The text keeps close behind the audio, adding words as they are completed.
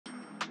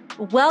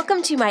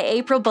Welcome to my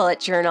April bullet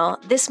journal.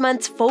 This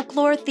month's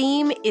folklore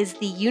theme is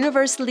the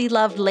universally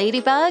loved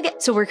Ladybug,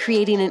 so we're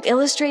creating an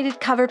illustrated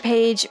cover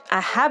page, a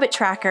habit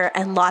tracker,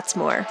 and lots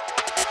more.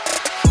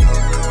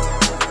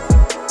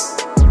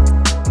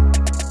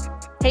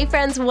 Hey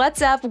friends,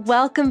 what's up?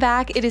 Welcome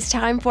back. It is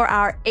time for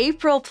our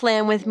April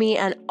plan with me,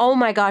 and oh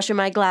my gosh, am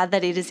I glad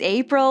that it is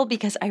April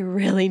because I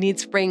really need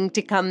spring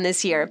to come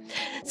this year.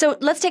 So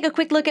let's take a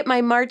quick look at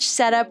my March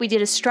setup. We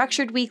did a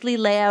structured weekly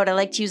layout. I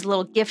like to use a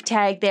little gift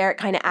tag there. It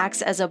kind of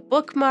acts as a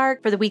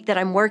bookmark for the week that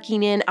I'm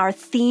working in. Our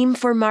theme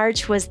for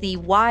March was the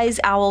Wise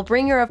Owl,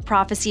 Bringer of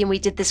Prophecy, and we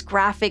did this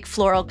graphic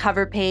floral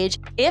cover page.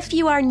 If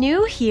you are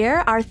new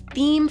here, our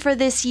theme for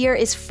this year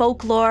is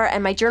folklore,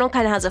 and my journal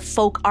kind of has a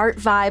folk art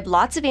vibe,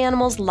 lots of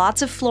animals,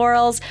 lots of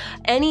florals.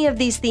 Any of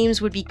these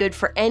themes would be good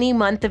for any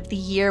month of the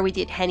year. We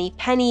did Henny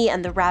Penny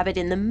and the Rabbit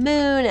in the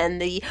Moon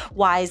and the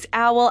Wise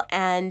Owl,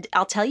 and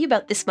I'll tell you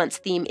about this month's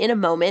theme in a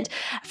moment.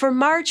 For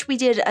March, we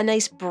did a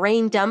nice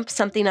brain dump,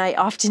 something I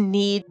often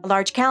need, a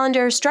large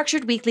calendar,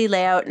 structured weekly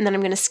layout, and then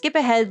I'm going to skip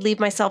ahead,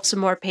 leave myself some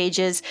more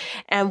pages,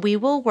 and we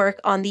will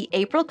work on the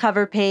April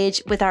cover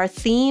page with our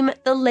theme,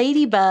 the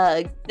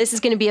Ladybug. This is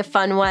going to be a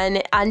fun one.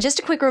 And just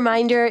a quick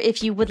reminder,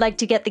 if you would like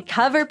to get the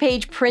cover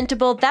page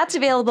printable, that's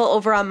available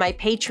over on my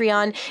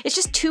Patreon. It's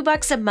just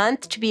 $2 a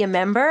month to be a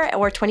member,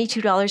 or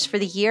 $22 for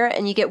the year,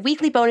 and you get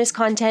weekly bonus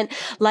content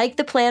like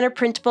the planner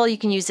printable. You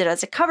can use it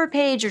as a cover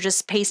page or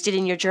just paste it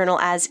in your journal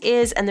as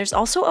is, and there's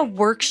also a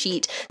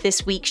worksheet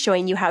this week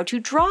showing you how to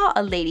draw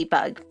a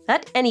ladybug.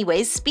 But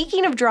anyways,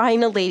 speaking of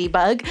drawing a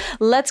ladybug,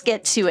 let's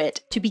get to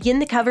it. To begin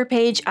the cover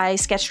page, I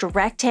sketched a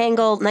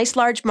rectangle, nice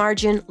large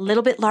margin, a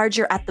little bit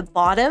larger at the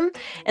bottom,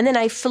 and then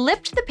I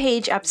flipped the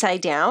page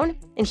upside down,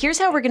 and here's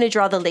how we're going to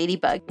draw the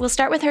ladybug. We'll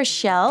start with her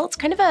shell. It's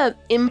kind of a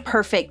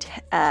imperfect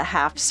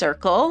half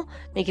circle.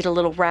 Make it a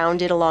little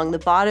rounded along the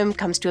bottom,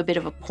 comes to a bit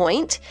of a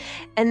point.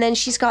 And then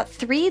she's got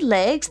 3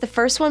 legs. The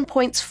first one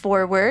points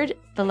forward,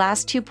 the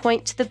last 2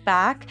 point to the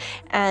back,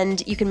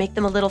 and you can make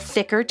them a little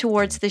thicker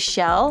towards the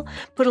shell.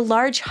 Put a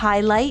large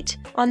highlight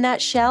on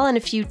that shell and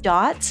a few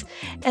dots,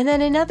 and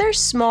then another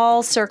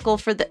small circle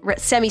for the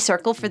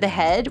semicircle for the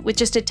head with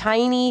just a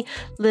tiny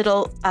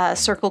little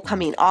circle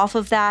coming off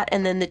of that,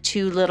 and then the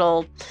 2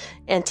 little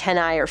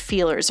antennae or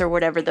feelers or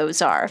whatever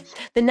those are.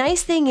 The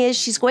nice thing is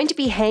she's going to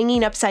be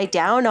hanging upside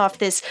down off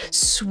this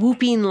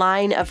swooping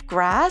line of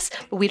grass,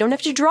 but we don't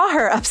have to draw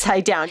her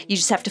upside down. You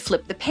just have to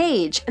flip the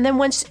page. And then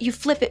once you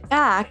flip it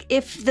back,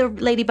 if the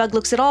ladybug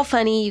looks at all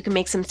funny, you can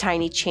make some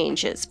tiny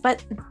changes.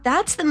 But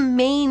that's the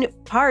main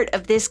part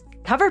of this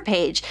cover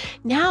page.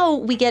 Now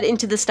we get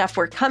into the stuff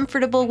we're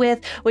comfortable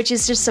with, which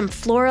is just some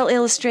floral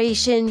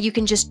illustration. You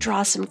can just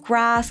draw some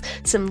grass,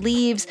 some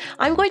leaves.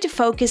 I'm going to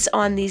focus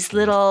on these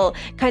little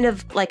kind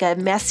of like a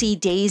messy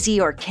daisy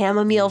or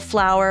chamomile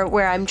flower,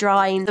 where I'm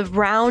drawing the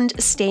round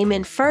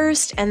stamen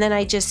first, and then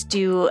I just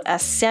do a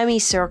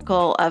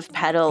semicircle of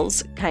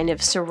petals kind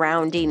of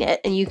surrounding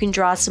it. And you can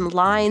draw some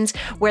lines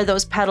where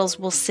those petals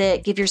will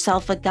sit. Give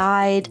yourself a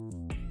guide.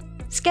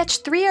 Sketch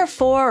 3 or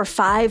 4 or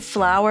 5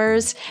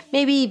 flowers,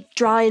 maybe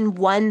draw in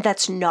one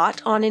that's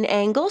not on an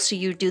angle, so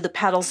you do the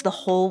petals the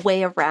whole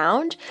way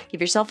around.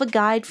 Give yourself a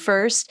guide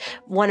first.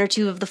 1 or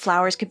 2 of the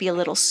flowers could be a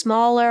little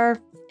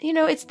smaller. You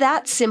know, it's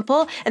that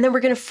simple. And then we're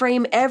going to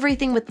frame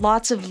everything with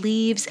lots of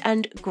leaves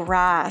and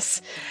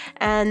grass.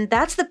 And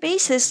that's the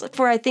basis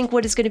for, I think,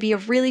 what is going to be a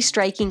really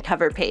striking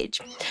cover page.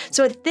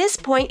 So at this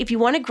point, if you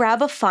want to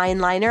grab a fine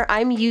liner,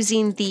 I'm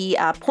using the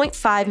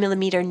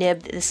 0.5mm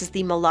nib. This is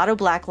the Mulatto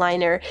Black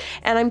Liner.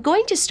 And I'm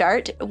going to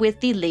start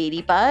with the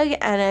ladybug,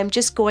 and I'm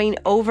just going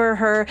over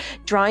her,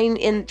 drawing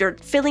in, or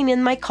filling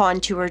in my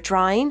contour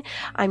drawing.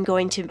 I'm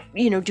going to,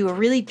 do a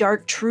really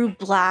dark true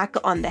black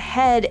on the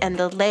head and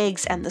the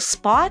legs and the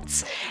spots.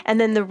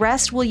 And then the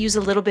rest we'll use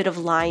a little bit of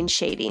line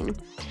shading.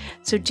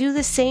 So do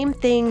the same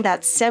thing,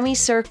 that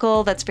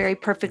semicircle, that's very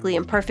perfectly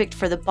imperfect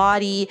for the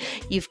body.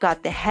 You've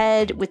got the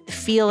head with the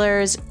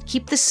feelers.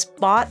 Keep the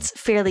spots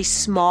fairly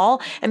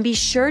small and be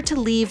sure to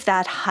leave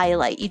that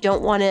highlight. You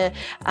don't want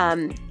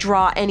to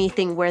draw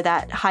anything where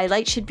that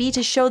highlight should be,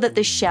 to show that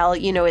the shell,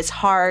 is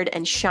hard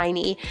and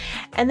shiny.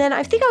 And then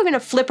I think I'm going to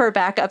flip her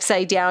back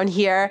upside down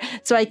here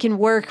so I can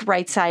work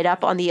right side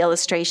up on the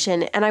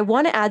illustration. And I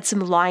want to add some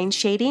line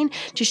shading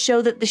to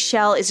show that the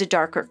shell is a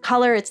darker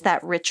color. It's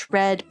that rich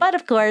red, but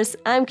of course,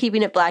 I'm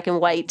keeping it black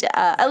and white,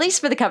 at least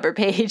for the cover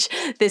page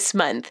this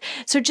month.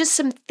 So just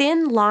some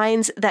thin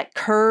lines that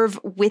curve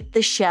with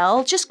the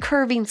shell, just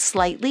curving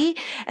slightly.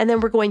 And then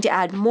we're going to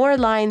add more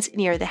lines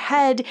near the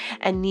head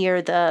and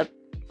near the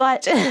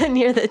butt,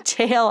 near the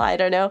tail, I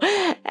don't know,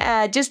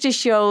 just to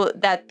show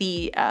that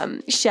the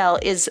shell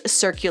is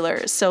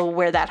circular. So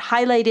where that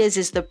highlight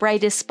is the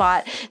brightest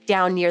spot.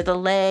 Down near the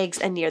legs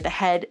and near the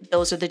head,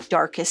 those are the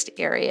darkest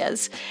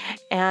areas.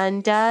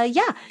 And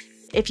yeah.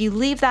 if you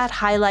leave that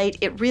highlight,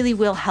 it really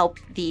will help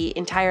the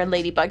entire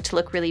ladybug to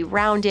look really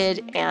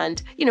rounded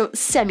and, you know,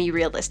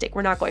 semi-realistic.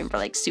 We're not going for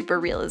like super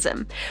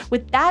realism.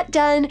 With that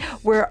done,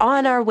 we're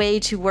on our way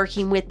to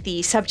working with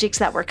the subjects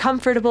that we're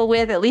comfortable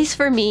with, at least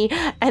for me,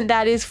 and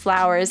that is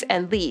flowers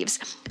and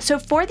leaves. So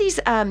for these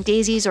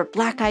daisies or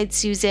black-eyed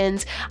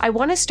Susans, I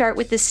want to start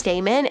with the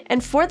stamen,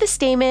 and for the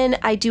stamen,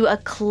 I do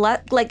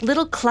like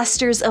little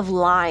clusters of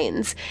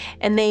lines,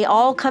 and they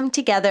all come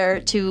together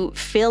to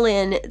fill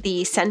in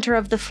the center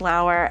of the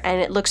flower,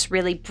 and it looks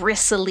really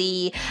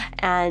bristly,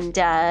 and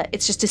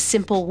it's just a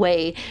simple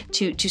way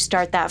to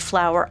start that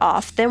flower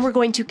off. Then we're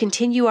going to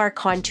continue our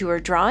contour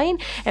drawing,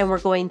 and we're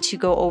going to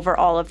go over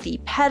all of the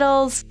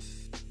petals,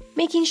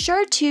 making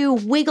sure to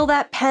wiggle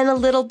that pen a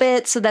little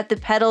bit so that the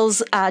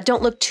petals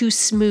don't look too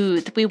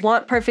smooth. We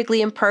want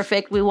perfectly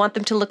imperfect. We want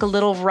them to look a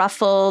little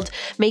ruffled,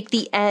 make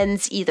the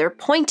ends either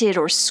pointed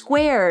or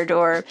squared,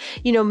 or,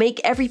 you know, make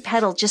every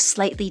petal just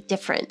slightly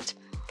different.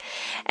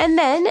 And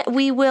then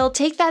we will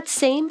take that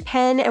same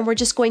pen and we're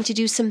just going to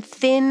do some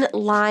thin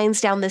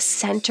lines down the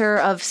center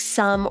of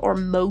some or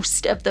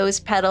most of those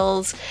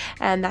petals,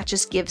 and that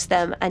just gives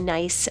them a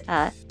nice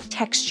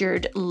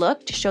textured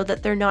look to show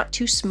that they're not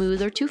too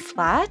smooth or too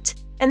flat.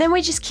 And then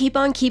we just keep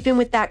on keeping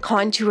with that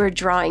contour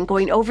drawing,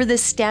 going over the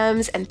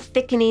stems and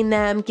thickening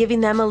them, giving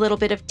them a little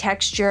bit of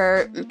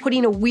texture,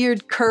 putting a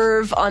weird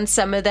curve on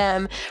some of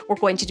them. We're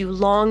going to do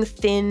long,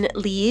 thin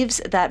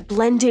leaves that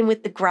blend in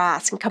with the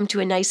grass and come to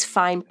a nice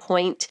fine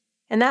point.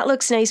 And that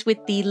looks nice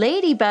with the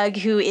ladybug,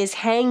 who is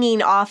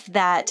hanging off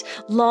that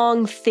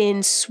long,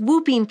 thin,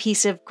 swooping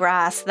piece of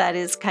grass that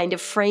is kind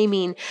of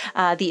framing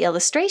the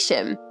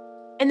illustration.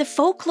 And the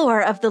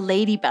folklore of the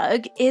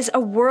ladybug is a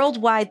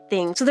worldwide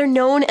thing. So they're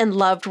known and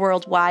loved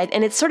worldwide,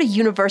 and it's sort of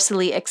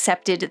universally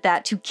accepted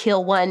that to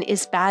kill one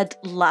is bad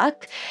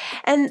luck.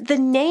 And the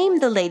name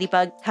the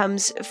ladybug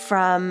comes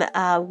from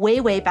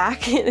way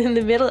back in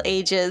the Middle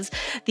Ages.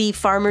 The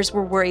farmers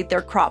were worried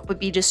their crop would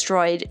be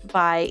destroyed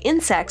by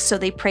insects, so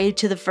they prayed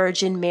to the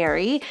Virgin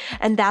Mary.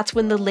 And that's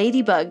when the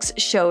ladybugs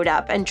showed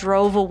up and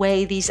drove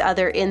away these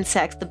other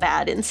insects, the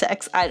bad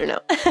insects, I don't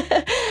know.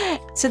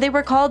 So they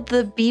were called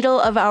the beetle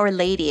of Our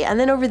Lady. And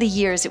then over the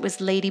years, it was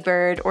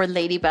ladybird or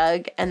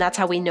ladybug, and that's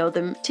how we know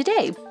them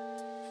today.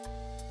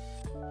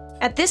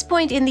 At this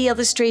point in the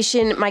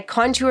illustration, my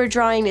contour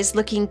drawing is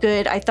looking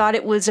good. I thought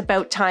it was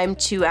about time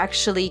to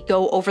actually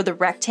go over the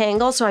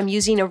rectangle, so I'm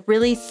using a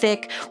really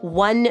thick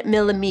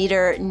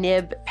 1mm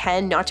nib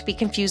pen, not to be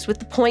confused with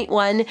the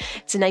 0.1.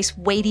 It's a nice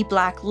weighty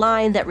black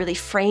line that really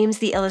frames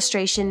the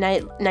illustration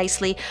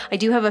nicely. I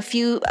do have a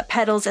few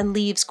petals and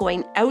leaves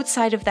going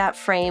outside of that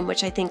frame,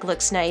 which I think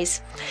looks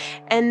nice.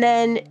 And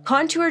then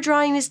contour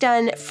drawing is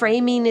done,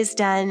 framing is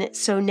done.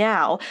 So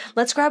now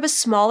let's grab a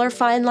smaller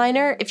fine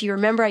liner. If you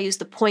remember, I used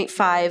the 0.5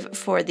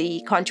 for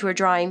the contour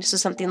drawing, so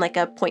something like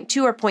a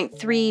 0.2 or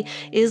 0.3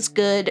 is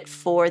good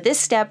for this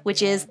step,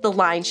 which is the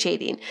line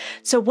shading.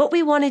 So what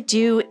we want to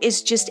do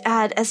is just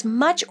add as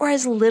much or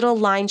as little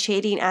line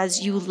shading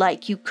as you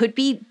like. You could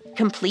be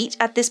complete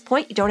at this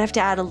point. You don't have to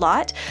add a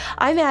lot.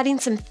 I'm adding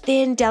some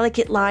thin,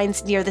 delicate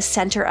lines near the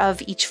center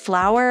of each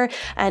flower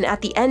and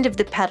at the end of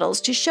the petals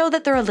to show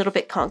that they're a little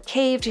bit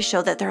concave, to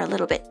show that they're a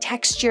little bit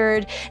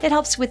textured. It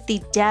helps with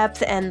the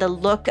depth and the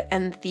look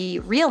and the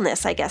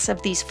realness, I guess,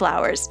 of these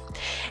flowers.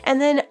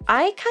 And then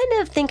I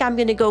kind of think I'm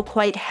going to go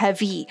quite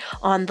heavy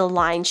on the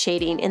line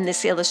shading in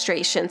this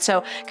illustration.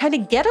 So kind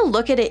of get a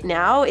look at it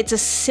now. It's a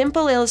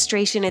simple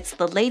illustration. It's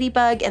the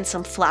ladybug and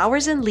some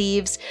flowers and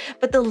leaves,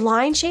 but the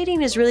line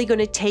shading is really going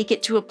to take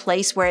it to a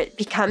place where it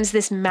becomes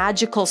this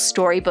magical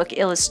storybook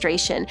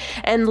illustration.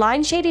 And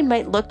line shading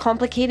might look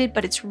complicated,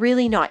 but it's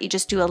really not. You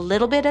just do a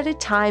little bit at a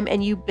time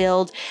and you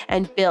build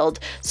and build.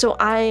 So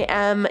I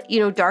am,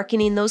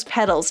 darkening those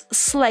petals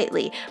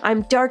slightly.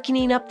 I'm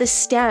darkening up the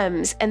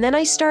stems, and then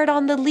I start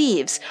on the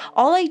leaves.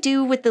 All I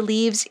do with the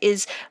leaves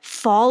is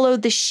follow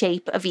the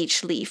shape of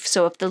each leaf.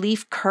 So if the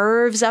leaf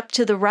curves up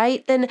to the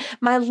right, then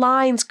my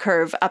lines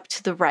curve up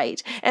to the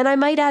right. And I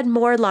might add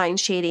more line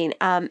shading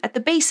at the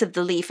base of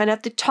the leaf and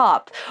at the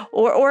top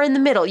or in the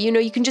middle.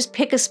 You can just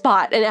pick a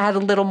spot and add a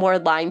little more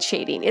line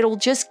shading. It'll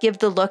just give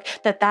the look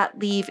that that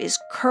leaf is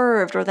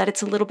curved or that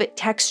it's a little bit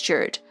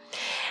textured.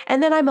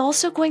 And then I'm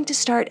also going to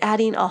start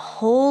adding a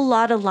whole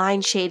lot of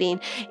line shading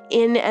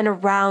in and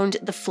around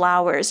the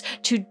flowers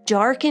to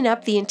darken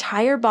up the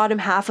entire bottom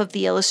half of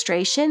the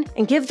illustration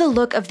and give the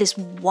look of this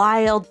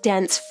wild,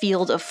 dense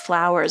field of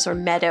flowers or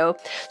meadow.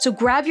 So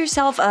grab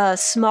yourself a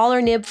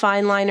smaller nib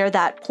fine liner.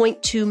 That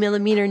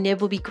 0.2mm nib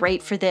will be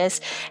great for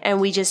this. And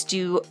we just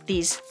do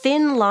these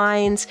thin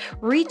lines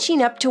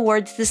reaching up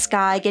towards the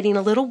sky, getting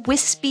a little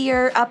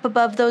wispier up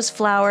above those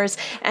flowers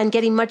and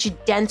getting much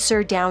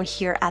denser down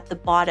here at the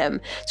bottom.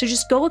 So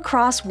just go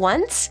across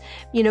once,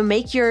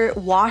 make your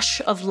wash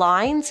of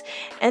lines,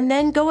 and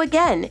then go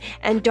again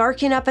and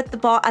darken up at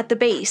the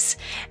base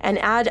and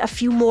add a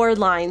few more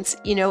lines,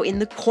 in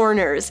the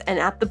corners and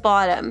at the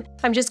bottom.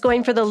 I'm just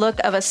going for the look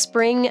of a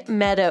spring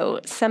meadow,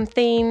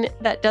 something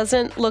that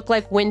doesn't look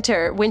like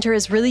winter. Winter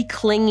is really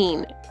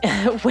clinging.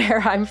 where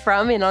I'm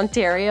from in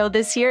Ontario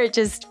this year. It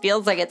just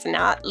feels like it's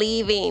not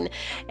leaving.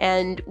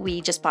 And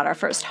we just bought our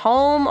first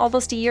home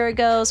almost a year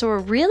ago. So we're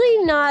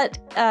really not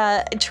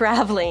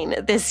traveling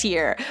this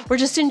year. We're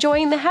just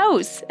enjoying the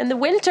house and the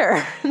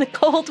winter and the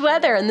cold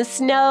weather and the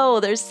snow.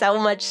 There's so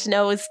much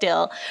snow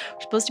still.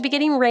 We're supposed to be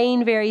getting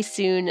rain very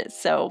soon.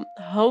 So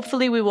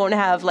hopefully we won't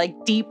have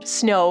like deep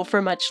snow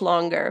for much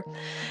longer.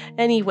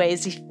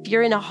 Anyways, if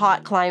you're in a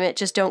hot climate,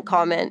 just don't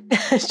comment.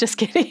 Just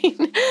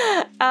kidding.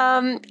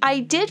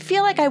 I did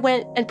feel like I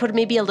went and put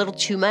maybe a little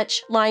too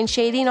much line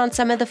shading on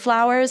some of the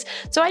flowers.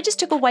 So I just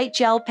took a white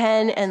gel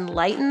pen and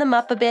lightened them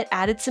up a bit,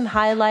 added some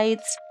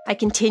highlights. I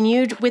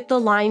continued with the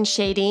line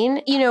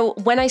shading. You know,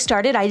 when I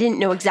started, I didn't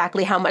know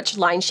exactly how much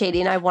line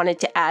shading I wanted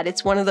to add.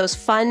 It's one of those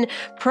fun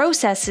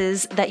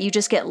processes that you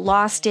just get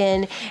lost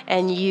in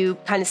and you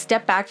kind of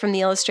step back from the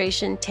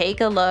illustration,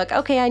 take a look.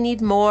 Okay, I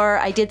need more.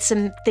 I did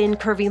some thin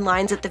curving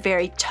lines at the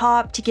very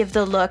top to give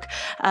the look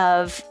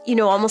of, you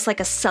know, almost like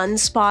a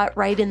sunspot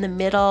right in the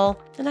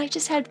middle. And I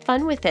just had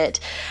fun with it.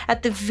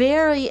 At the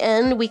very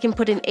end, we can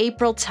put an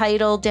April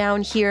title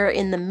down here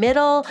in the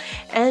middle,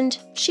 and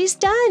she's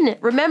done.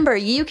 Remember,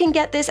 you can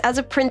get this as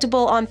a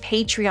printable on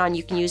Patreon.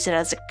 You can use it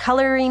as a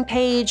coloring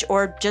page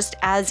or just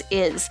as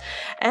is.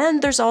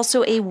 And there's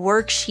also a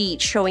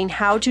worksheet showing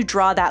how to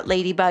draw that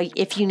ladybug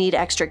if you need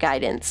extra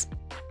guidance.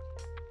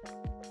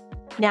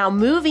 Now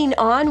moving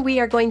on, we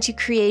are going to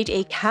create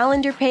a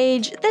calendar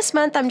page. This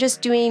month, I'm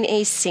just doing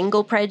a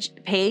single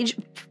page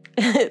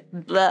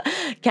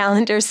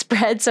calendar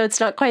spread, so it's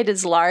not quite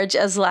as large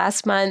as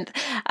last month.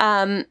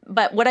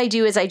 But what I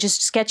do is I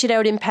just sketch it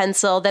out in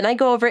pencil, then I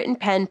go over it in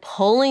pen,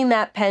 pulling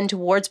that pen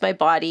towards my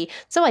body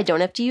so I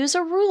don't have to use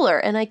a ruler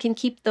and I can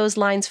keep those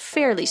lines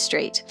fairly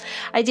straight.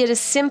 I did a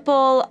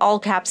simple all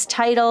caps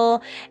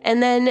title,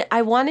 and then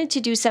I wanted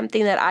to do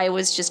something that I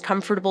was just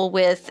comfortable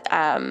with.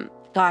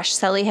 Gosh,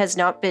 Sully has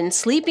not been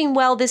sleeping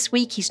well this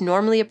week. He's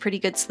normally a pretty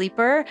good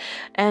sleeper.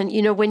 And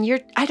you know,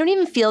 I don't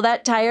even feel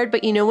that tired,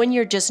 but you know, when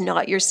you're just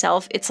not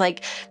yourself, it's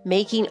like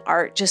making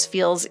art just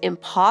feels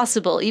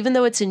impossible. Even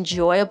though it's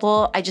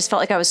enjoyable, I just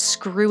felt like I was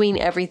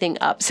screwing everything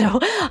up. So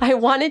I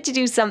wanted to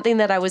do something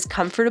that I was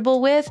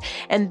comfortable with.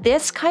 And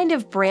this kind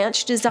of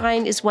branch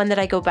design is one that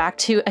I go back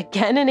to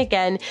again and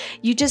again.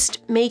 You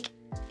just make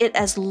it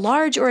as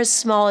large or as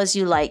small as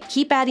you like.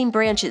 Keep adding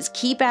branches,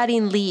 keep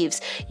adding leaves.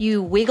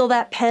 You wiggle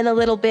that pen a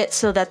little bit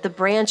so that the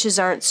branches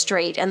aren't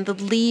straight and the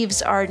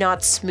leaves are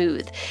not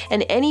smooth.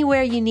 And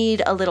anywhere you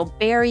need a little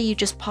berry, you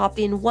just pop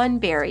in one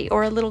berry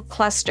or a little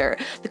cluster.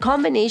 The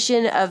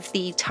combination of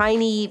the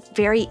tiny,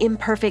 very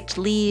imperfect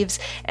leaves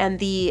and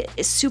the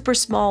super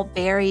small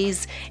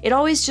berries, it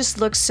always just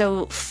looks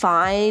so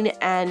fine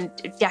and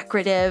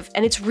decorative,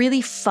 and it's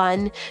really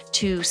fun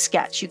to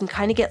sketch. You can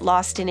kind of get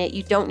lost in it.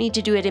 You don't need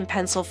to do it in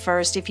pencil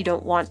first if you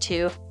don't want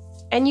to.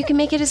 And you can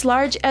make it as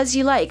large as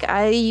you like.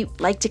 I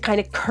like to kind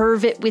of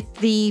curve it with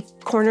the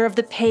corner of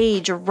the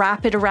page or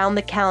wrap it around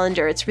the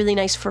calendar. It's really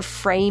nice for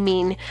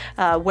framing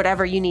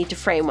whatever you need to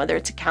frame, whether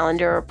it's a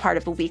calendar or part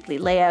of a weekly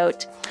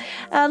layout.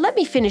 Let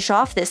me finish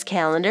off this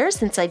calendar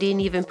since I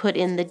didn't even put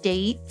in the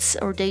dates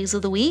or days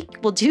of the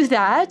week. We'll do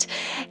that.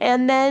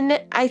 And then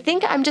I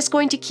think I'm just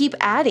going to keep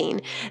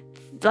adding.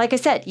 Like I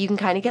said, you can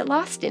kind of get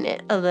lost in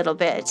it a little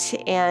bit.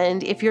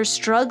 And if you're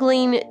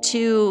struggling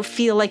to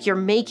feel like you're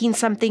making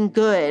something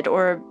good,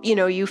 or, you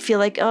know, you feel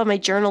like, oh, my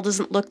journal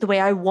doesn't look the way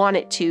I want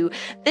it to,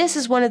 this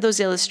is one of those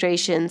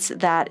illustrations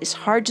that is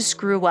hard to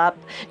screw up.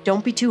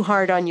 Don't be too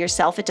hard on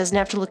yourself. It doesn't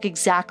have to look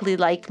exactly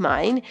like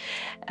mine.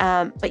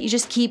 But you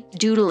just keep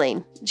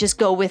doodling. Just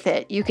go with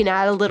it. You can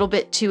add a little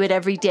bit to it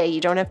every day.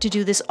 You don't have to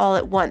do this all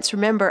at once.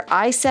 Remember,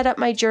 I set up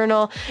my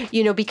journal,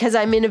 you know, because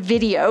I'm in a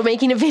video,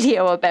 making a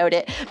video about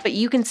it. But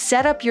you can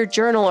set up your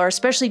journal, or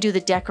especially do the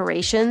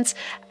decorations,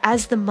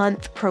 as the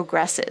month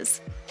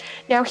progresses.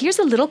 Now here's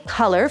a little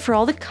color for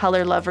all the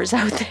color lovers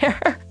out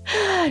there.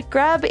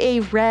 Grab a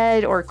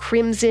red or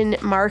crimson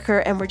marker,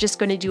 and we're just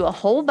going to do a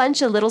whole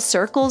bunch of little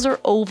circles or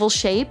oval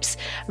shapes.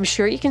 I'm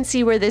sure you can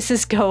see where this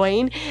is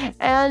going,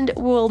 and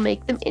we'll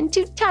make them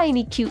into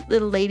tiny cute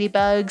little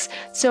ladybugs.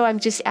 So I'm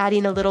just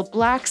adding a little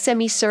black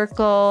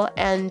semicircle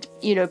and,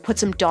 you know, put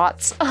some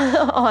dots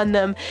on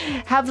them.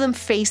 Have them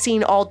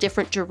facing all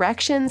different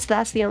directions.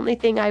 That's the only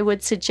thing I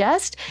would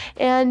suggest.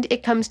 And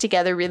it comes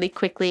together really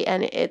quickly,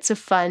 and it's a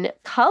fun,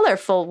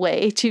 colorful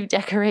way to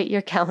decorate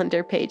your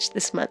calendar page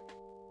this month.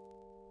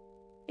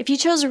 If you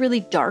chose a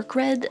really dark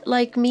red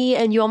like me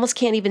and you almost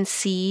can't even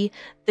see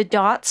the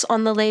dots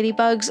on the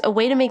ladybugs, a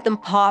way to make them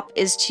pop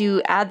is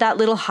to add that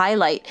little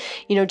highlight,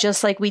 you know,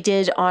 just like we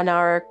did on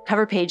our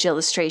cover page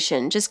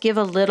illustration. Just give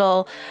a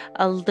little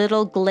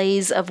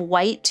glaze of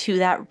white to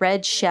that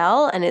red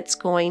shell, and it's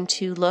going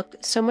to look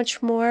so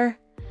much more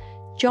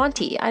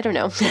jaunty. I don't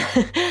know.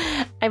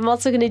 I'm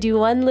also going to do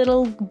one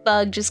little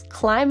bug just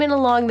climbing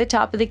along the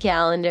top of the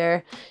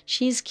calendar.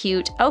 She's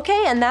cute.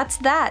 Okay, and that's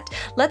that.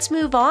 Let's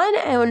move on,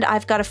 and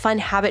I've got a fun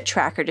habit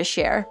tracker to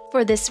share.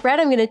 For this spread,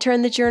 I'm going to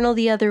turn the journal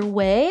the other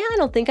way. I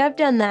don't think I've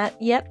done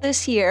that yet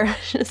this year.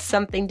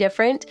 Something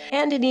different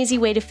and an easy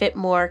way to fit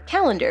more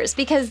calendars,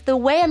 because the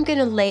way I'm going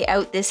to lay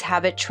out this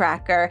habit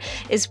tracker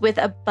is with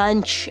a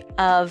bunch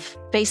of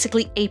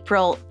basically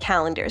April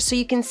calendars. So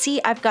you can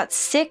see I've got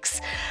 6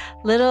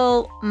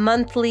 little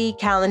monthly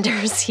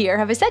calendars here.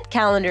 Have I said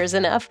calendars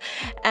enough?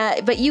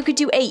 But you could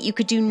do 8, you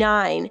could do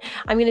 9.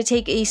 I'm going to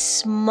take a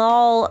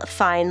small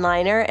fine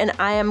liner and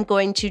I am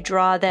going to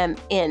draw them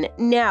in.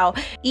 Now,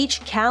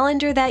 each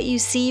calendar that you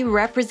see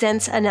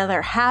represents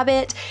another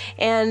habit,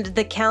 and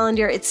the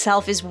calendar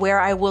itself is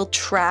where I will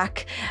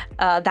track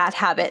that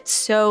habit.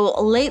 So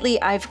lately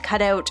I've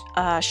cut out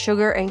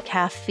sugar and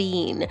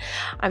caffeine.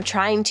 I'm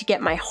trying to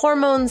get my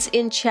hormones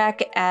in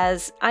check,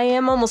 as I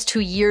am almost 2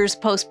 years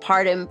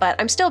postpartum, but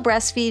I'm still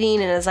breastfeeding,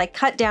 and as I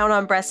cut down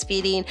on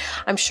breastfeeding,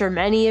 I'm sure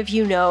many of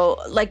you know,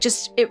 like,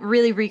 just it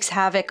really wreaks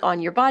havoc on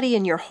your body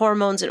and your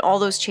hormones and all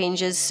those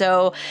changes.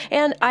 So,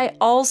 and I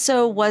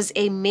also was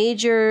a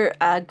major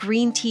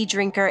green tea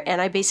drinker,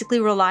 and I basically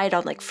relied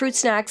on like fruit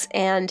snacks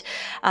and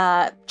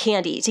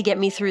candy to get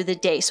me through the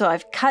day. So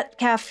I've cut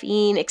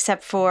caffeine,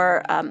 except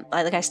for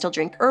I still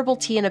drink herbal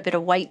tea and a bit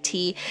of white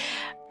tea.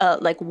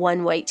 Like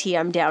one white tea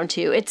I'm down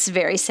to. It's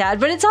very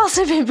sad, but it's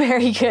also been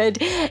very good.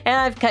 And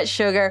I've cut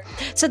sugar.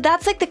 So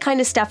that's like the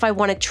kind of stuff I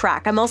want to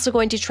track. I'm also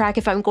going to track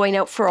if I'm going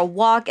out for a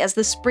walk. As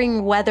the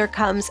spring weather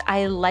comes,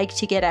 I like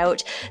to get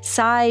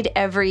outside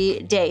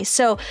every day.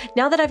 So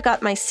now that I've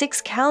got my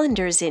 6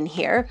 calendars in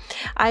here,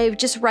 I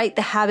just write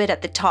the habit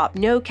at the top.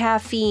 No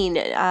caffeine,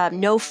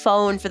 no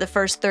phone for the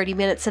first 30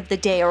 minutes of the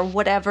day, or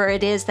whatever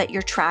it is that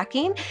you're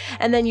tracking.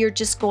 And then you're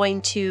just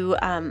going to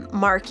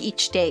mark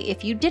each day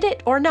if you did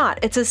it or not.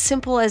 It's as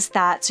simple as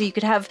that. So you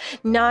could have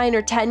 9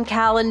 or 10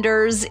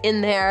 calendars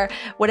in there,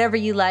 whatever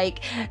you like.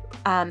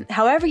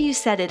 However you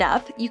set it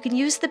up, you can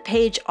use the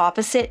page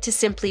opposite to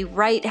simply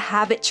write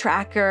habit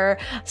tracker,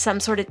 some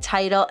sort of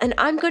title. And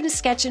I'm going to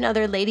sketch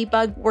another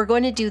ladybug. We're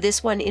going to do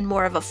this one in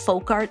more of a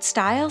folk art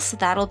style, so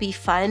that'll be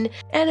fun.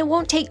 And it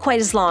won't take quite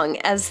as long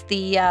as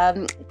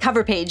the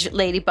cover page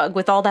ladybug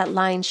with all that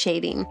line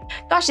shading.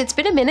 Gosh, it's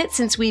been a minute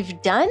since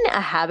we've done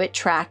a habit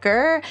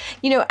tracker.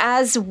 You know,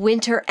 as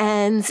winter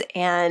ends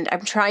and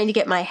I'm trying to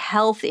get my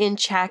health in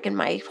check and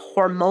my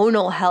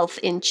hormonal health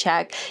in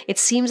check, it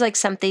seems like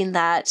something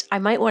that I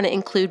might want to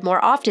include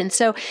more often.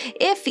 So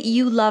if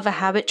you love a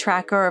habit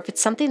tracker, or if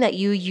it's something that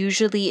you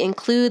usually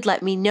include,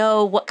 let me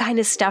know. What kind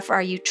of stuff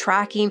are you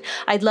tracking?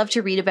 I'd love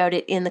to read about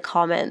it in the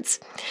comments.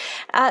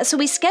 So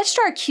we sketched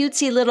our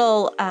cutesy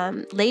little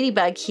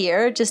ladybug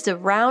here, just a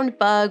round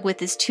bug with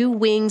his 2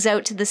 wings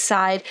out to the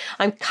side.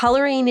 I'm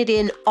coloring it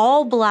in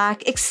all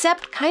black,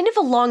 except kind of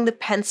along the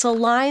pencil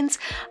lines.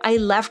 I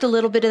left a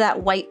little bit of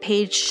that white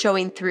page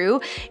showing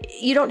through.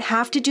 You don't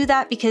have to do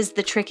that, because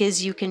the trick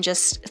is you can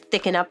just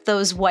thicken up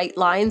those white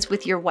lines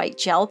with your white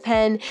gel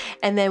pen.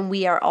 And then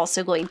we are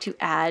also going to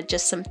add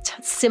just some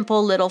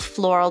simple little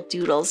floral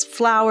doodles,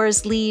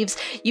 flowers, leaves.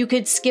 You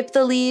could skip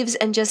the leaves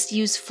and just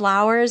use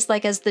flowers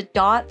like as the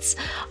dots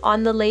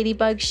on the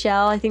ladybug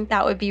shell. I think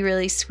that would be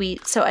really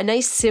sweet. So a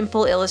nice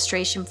simple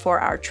illustration for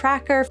our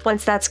tracker.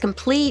 Once that's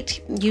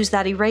complete, use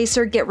that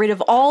eraser, get rid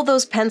of all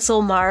those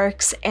pencil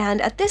marks.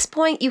 And at this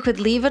point you could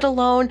leave it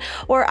alone,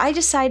 or I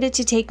decided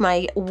to take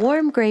my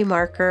warm gray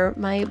marker,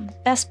 my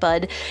best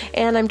bud,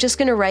 and I'm just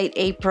going to write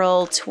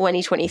April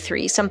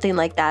 2023, something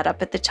like that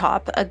up at the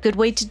top. A good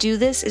way to do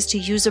this is to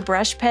use a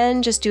brush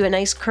pen, just do a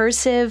nice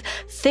cursive,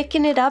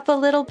 thicken it up a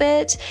little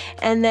bit,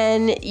 and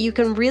then you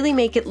can really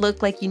make it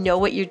look like you know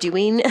what you're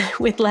doing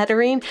with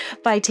lettering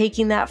by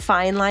taking that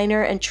fine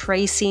liner and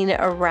tracing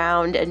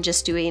around and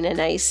just doing a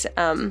nice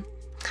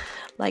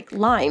like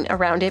line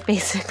around it,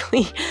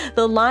 basically.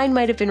 The line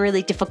might have been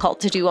really difficult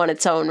to do on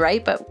its own,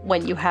 right? But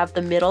when you have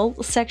the middle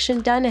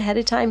section done ahead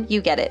of time,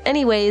 you get it.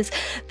 Anyways,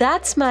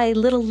 that's my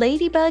little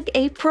ladybug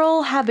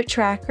April habit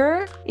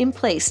tracker in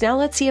place. Now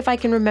let's see if I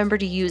can remember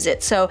to use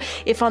it. So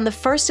if on the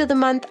 1st of the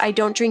month I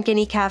don't drink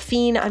any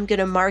caffeine, I'm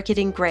gonna mark it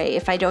in gray.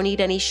 If I don't eat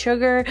any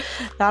sugar,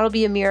 that'll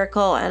be a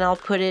miracle, and I'll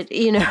put it,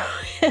 you know,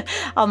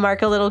 I'll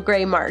mark a little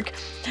gray mark.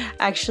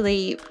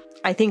 Actually,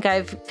 I think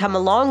I've come a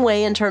long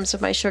way in terms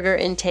of my sugar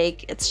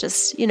intake. It's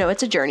just, you know,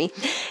 it's a journey.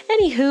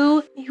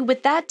 Anywho,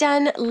 with that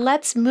done,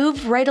 let's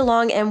move right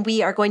along, and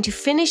we are going to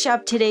finish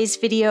up today's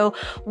video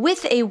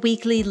with a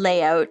weekly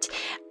layout.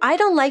 I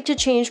don't like to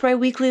change my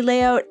weekly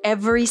layout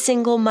every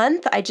single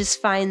month. I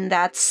just find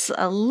that's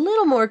a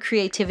little more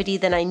creativity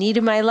than I need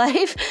in my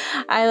life.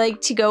 I like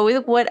to go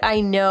with what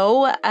I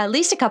know at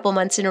least a couple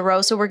months in a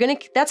row. So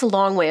that's a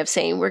long way of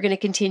saying we're gonna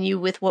continue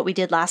with what we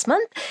did last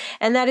month.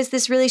 And that is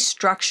this really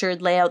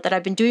structured layout that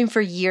I've been doing for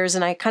years,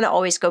 and I kind of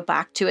always go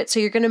back to it. So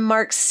you're gonna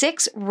mark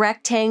 6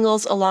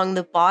 rectangles along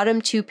the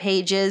bottom 2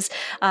 pages.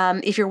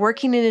 If you're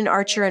working in an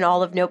Archer and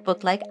Olive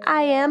notebook like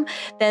I am,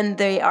 then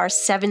they are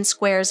 7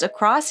 squares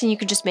across, and you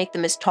can just make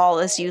them as tall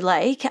as you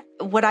like.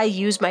 what I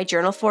use my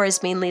journal for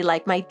is mainly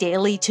like my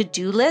daily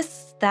to-do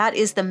lists. That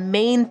is the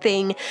main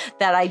thing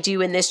that I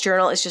do in this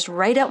journal, is just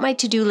write out my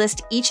to-do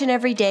list each and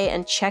every day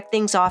and check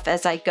things off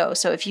as I go.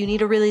 So if you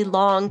need a really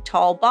long,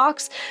 tall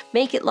box,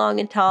 make it long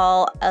and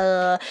tall.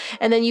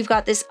 And then you've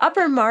got this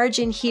upper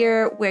margin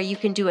here where you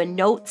can do a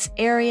notes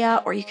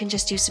area, or you can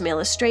just do some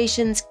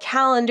illustrations,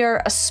 calendar,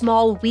 a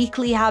small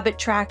weekly habit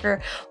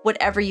tracker,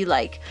 whatever you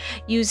like.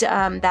 Use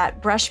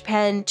that brush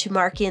pen to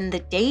mark in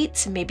the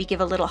dates and maybe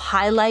give a little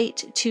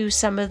highlight to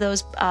some of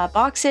those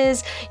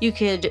boxes. You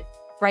could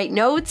write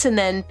notes and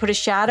then put a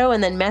shadow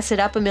and then mess it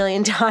up a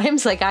million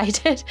times like I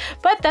did.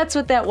 But that's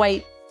what that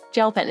white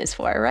gel pen is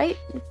for, right?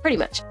 Pretty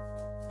much.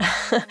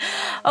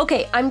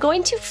 Okay, I'm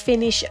going to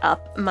finish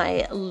up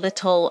my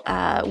little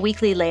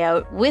weekly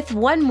layout with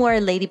one more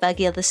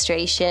Ladybug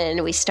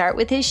illustration. We start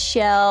with his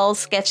shell,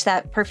 sketch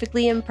that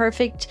perfectly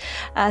imperfect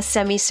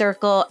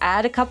semicircle,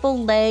 add a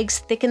couple legs,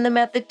 thicken them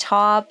at the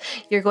top.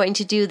 You're going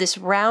to do this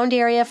round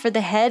area for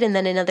the head and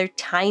then another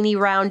tiny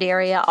round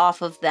area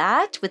off of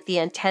that with the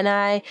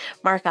antennae.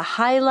 Mark a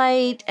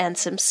highlight and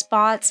some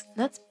spots.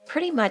 That's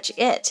pretty much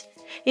it.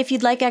 If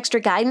you'd like extra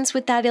guidance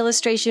with that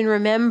illustration,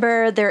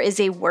 remember there is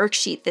a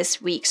worksheet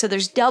this week. So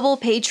there's double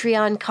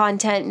Patreon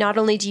content. Not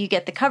only do you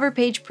get the cover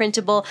page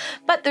printable,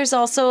 but there's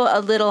also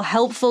a little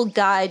helpful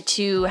guide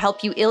to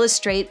help you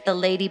illustrate the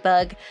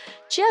Ladybug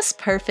just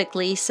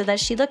perfectly so that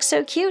she looks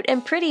so cute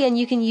and pretty, and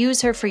you can use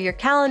her for your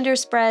calendar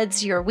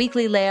spreads, your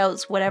weekly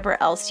layouts,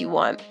 whatever else you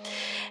want.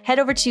 Head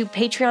over to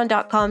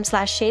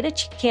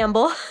patreon.com/Shayda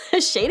Campbell,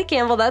 Shayda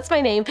Campbell, that's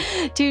my name,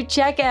 to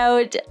check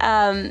out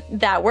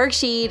that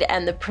worksheet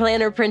and the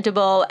planner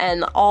printable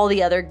and all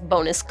the other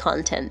bonus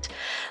content.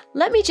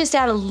 Let me just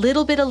add a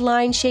little bit of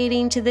line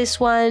shading to this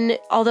one,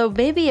 although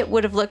maybe it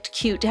would have looked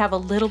cute to have a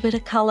little bit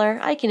of color.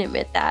 I can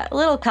admit that. A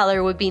little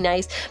color would be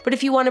nice, but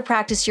if you want to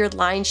practice your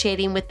line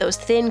shading with those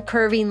thin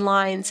curving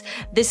lines,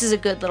 this is a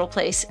good little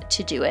place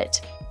to do it.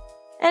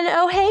 And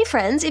oh hey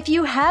friends, if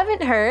you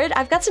haven't heard,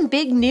 I've got some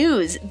big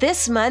news.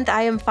 This month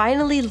I am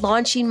finally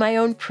launching my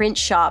own print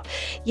shop.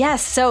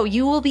 Yes, so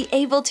you will be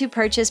able to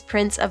purchase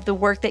prints of the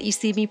work that you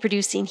see me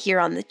producing here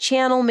on the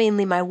channel,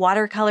 mainly my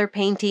watercolor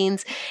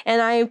paintings,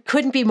 and I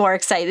couldn't be more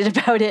excited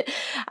about it.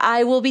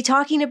 I will be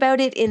talking about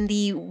it in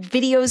the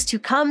videos to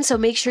come, so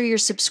make sure you're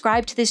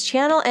subscribed to this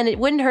channel, and it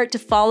wouldn't hurt to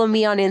follow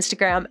me on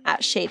Instagram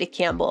at Shayda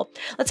Campbell.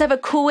 Let's have a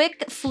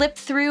quick flip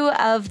through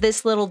of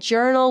this little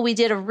journal. We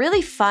did a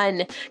really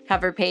fun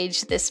cover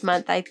page this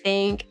month, I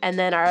think, and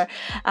then our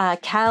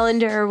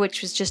calendar,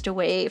 which was just a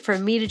way for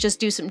me to just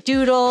do some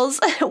doodles.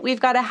 We've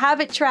got a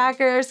habit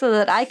tracker so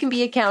that I can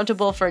be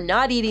accountable for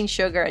not eating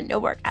sugar and no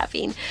more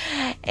caffeine,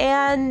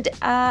 and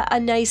a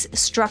nice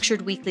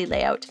structured weekly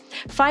layout.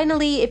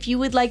 Finally, if you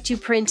would like to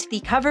print the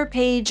cover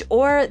page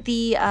or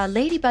the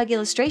Ladybug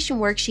illustration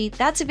worksheet,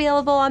 that's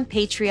available on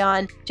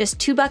Patreon. Just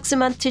 $2 a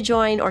month to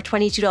join, or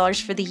 $22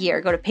 for the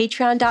year. Go to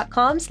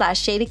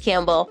patreon.com/Shayda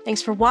Campbell.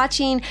 Thanks for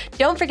watching.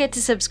 Don't forget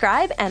to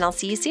subscribe, and I'll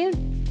see you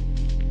soon.